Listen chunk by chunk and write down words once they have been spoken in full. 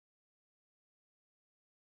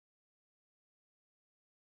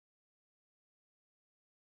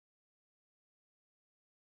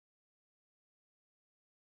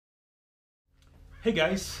Hey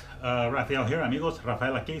guys, Rafael here, amigos.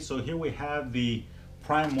 Rafael aquí. So here we have the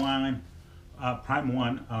Prime One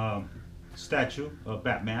statue of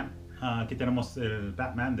Batman. Aquí tenemos el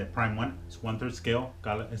Batman de Prime One. It's 1/3 scale,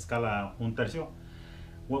 escala un tercio.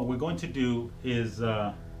 What we're going to do is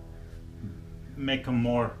make him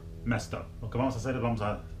more messed up. Lo que vamos a hacer es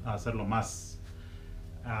hacerlo más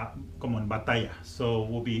como en batalla. So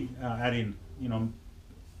we'll be adding,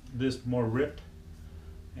 this more ripped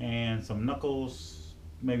and some knuckles,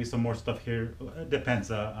 maybe some more stuff here. It depends.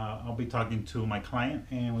 I'll be talking to my client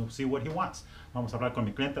and we'll see what he wants. Vamos a hablar con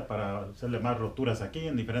mi cliente para hacerle más roturas aquí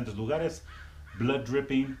en diferentes lugares. Blood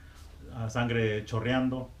dripping, sangre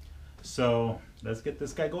chorreando. So let's get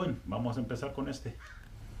this guy going. Vamos a empezar con este.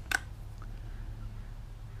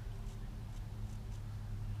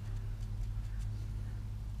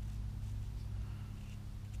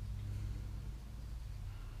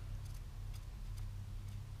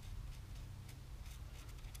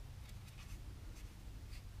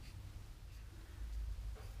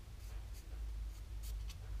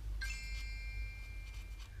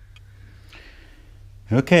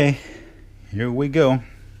 Okay, here we go.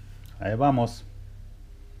 Ahí vamos.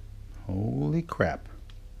 Holy crap.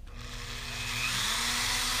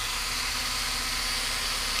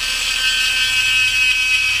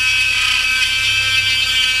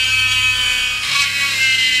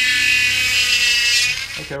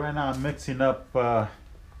 Okay, right now I'm mixing up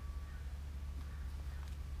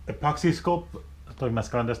epoxy sculpt. Estoy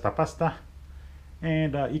mezclando esta pasta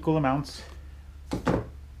and equal amounts,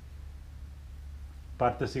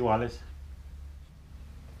 partes iguales.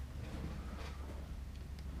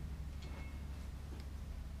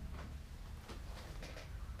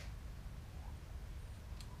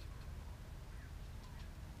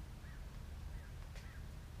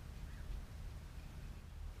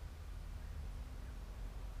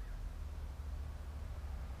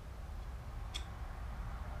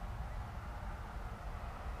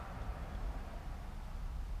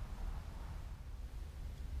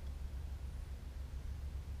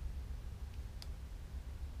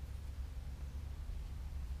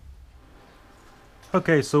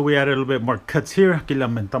 Okay, so we added a little bit more cuts here. Aquí le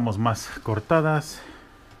aumentamos más cortadas.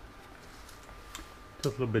 Just a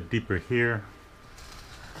little bit deeper here.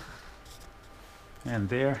 And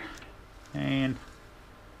there. And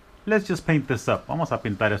let's just paint this up. Vamos a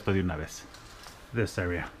pintar esto de una vez. This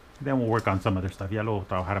area. Then we'll work on some other stuff. Ya luego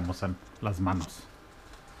trabajaremos en las manos.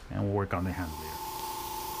 And we'll work on the hands later.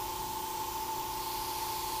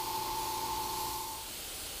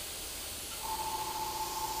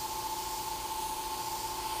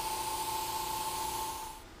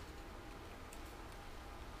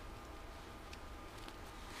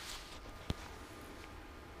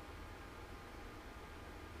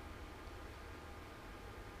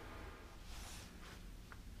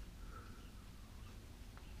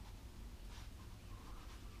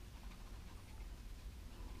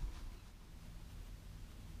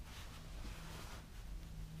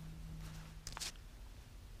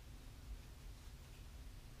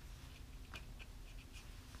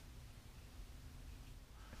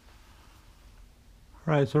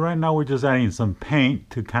 Right, so right now we're just adding some paint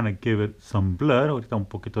to kind of give it some blood. Ahorita un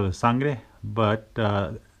poquito de sangre. But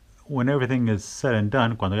when everything is said and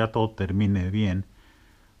done, cuando ya todo termine bien,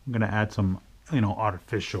 I'm going to add some,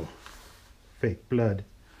 artificial fake blood.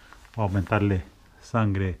 O aumentarle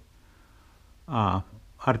sangre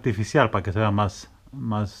artificial para que se vea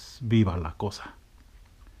más viva la cosa.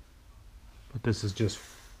 But this is just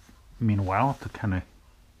meanwhile to kind of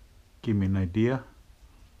give me an idea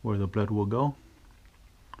where the blood will go.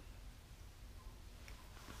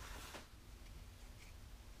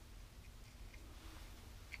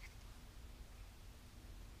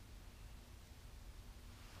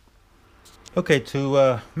 Okay,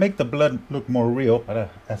 to make the blood look more real,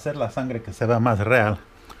 para hacer la sangre que se vea más real,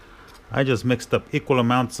 I just mixed up equal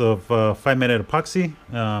amounts of 5-minute epoxy.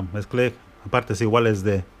 Mezclé partes iguales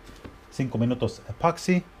de 5 minutos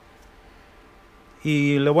epoxy.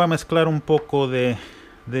 Y le voy a mezclar un poco de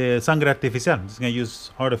sangre artificial. I'm just going to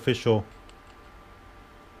use artificial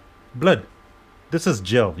blood. This is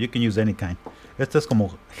gel. You can use any kind. Este es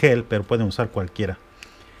como gel, pero pueden usar cualquiera.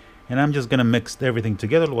 And I'm just going to mix everything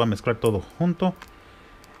together. Lo voy a mezclar todo junto.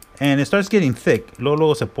 And it starts getting thick.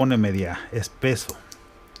 Luego se pone media espeso.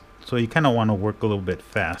 So you kind of want to work a little bit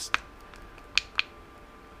fast.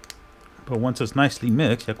 But once it's nicely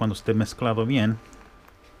mixed, ya cuando esté mezclado bien,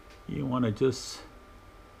 you want to just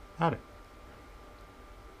add it.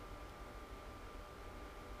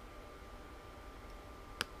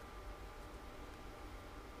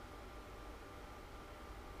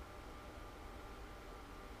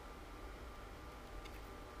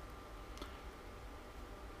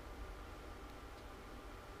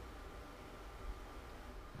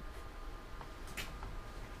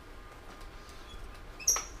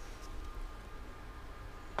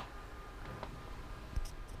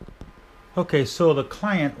 Okay, so the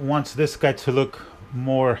client wants this guy to look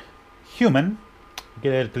more human.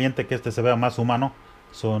 Quiere el cliente que este se vea más humano.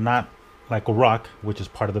 So not like a rock, which is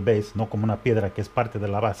part of the base. No como una piedra que es parte de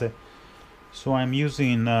la base. So I'm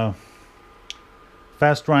using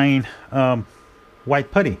fast drying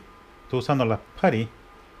white putty. Estoy usando la putty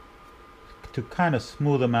to kind of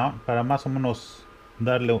smooth them out. Para más o menos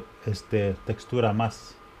darle textura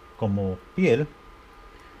más como piel.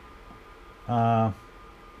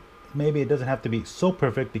 Maybe it doesn't have to be so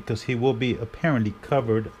perfect because he will be apparently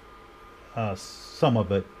covered some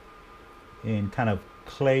of it in kind of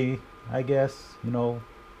clay, I guess, you know,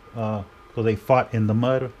 so they fought in the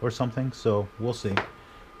mud or something, so we'll see.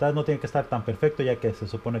 Tal vez no tiene que estar tan perfecto ya que se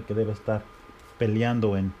supone que debe estar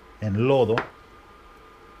peleando en lodo.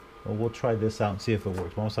 But we'll try this out and see if it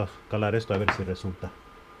works. Vamos a calar esto a ver si resulta.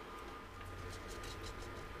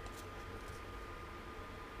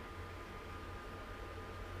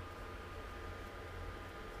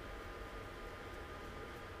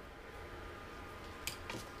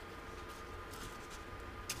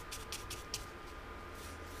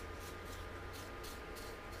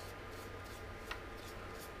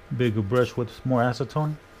 Bigger brush with more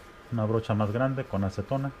acetone. Una brocha más grande con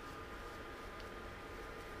acetona.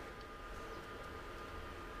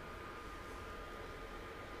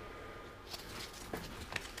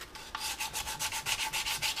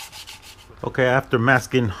 Okay, after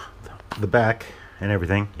masking the back and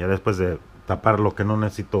everything, ya después de tapar lo que no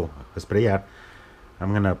necesito sprayar,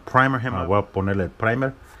 I'm gonna primer him. Voy a ponerle el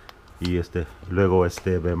primer y luego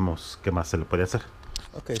vemos qué más se le puede hacer.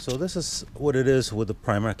 Okay, so this is what it is with the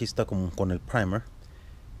primer. Aquí está con el primer.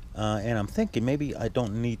 And I'm thinking maybe I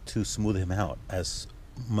don't need to smooth him out as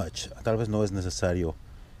much. Tal vez no es necesario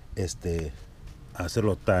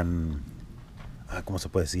hacerlo tan ¿cómo se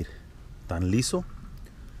puede decir? Tan liso.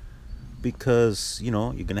 Because, you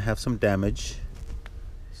know, you're gonna have some damage.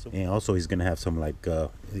 And also he's gonna have some like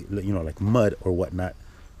like mud or whatnot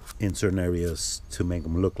in certain areas to make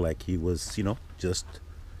him look like he was, you know, just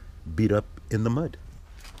beat up in the mud.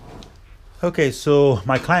 Okay, so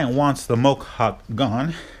my client wants the mohawk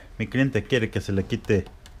gone. Mi cliente quiere que se le quite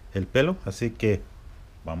el pelo, así que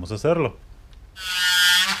vamos a hacerlo.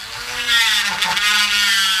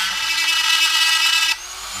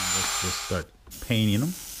 Let's just start painting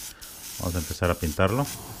him. Vamos a empezar a pintarlo.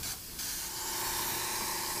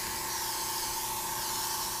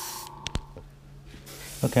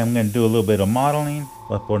 Okay, I'm going to do a little bit of modeling.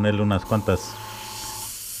 Voy a ponerle unas cuantas,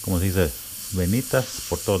 como se dice, venitas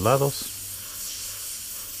por todos lados.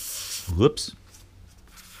 Whoops.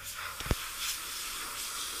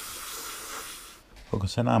 Okay,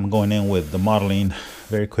 so now I'm going in with the modeling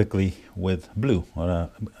very quickly with blue.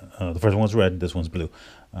 The first one was red, this one's blue.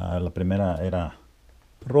 La primera era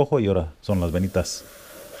rojo y ahora son las venitas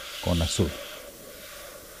con azul.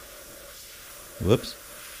 Whoops.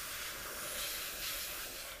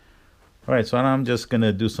 Alright, so now I'm just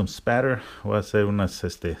gonna do some spatter. Voy a hacer unas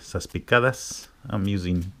salpicadas. I'm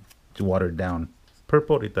using watered down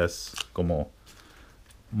purple. Ahorita es como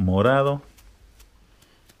morado.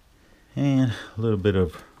 And a little bit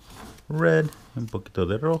of red, un poquito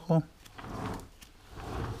de rojo.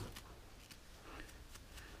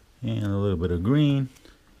 And a little bit of green,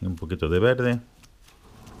 y un poquito de verde.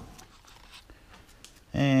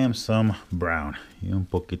 And some brown, y un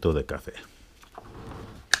poquito de café.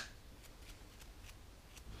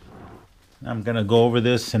 I'm gonna go over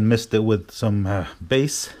this and mist it with some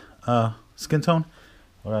base skin tone.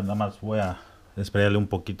 Ahora nada más voy a sprayarle un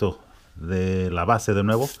poquito de la base de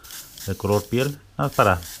nuevo, de color piel, nada más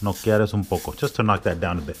para noquear eso un poco, just to knock that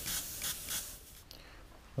down a bit.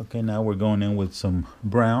 Okay, now we're going in with some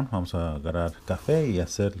brown. Vamos a agarrar café y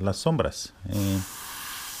hacer las sombras and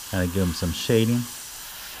kind of give them some shading.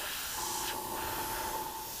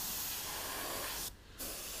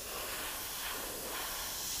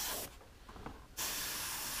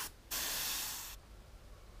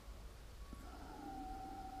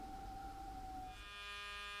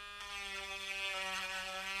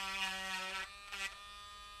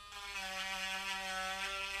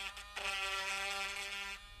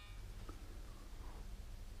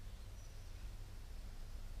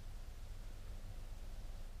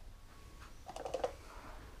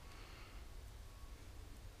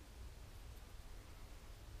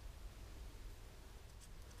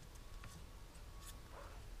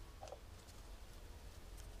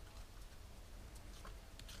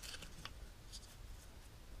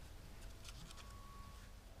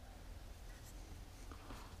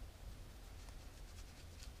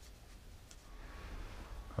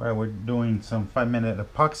 Alright, we're doing some 5-minute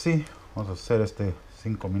epoxy. Vamos a hacer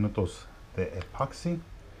 5 minutos de epoxy.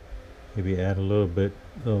 Maybe add a little bit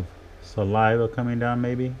of saliva coming down,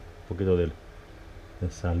 maybe. Un poquito de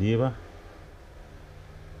saliva.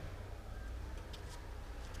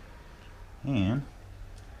 And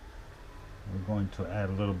we're going to add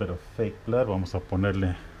a little bit of fake blood. Vamos a ponerle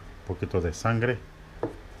un poquito de sangre.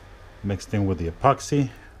 Mixed in with the epoxy.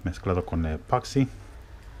 Mezclado con el epoxy.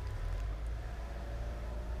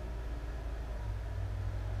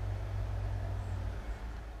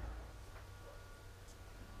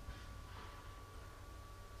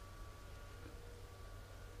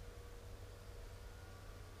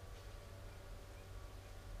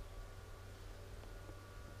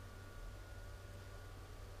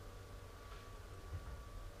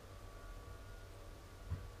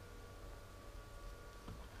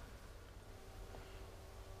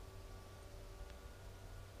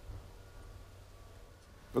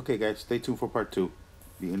 Ok, guys, stay tuned for part 2.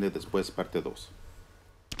 Viene después parte 2.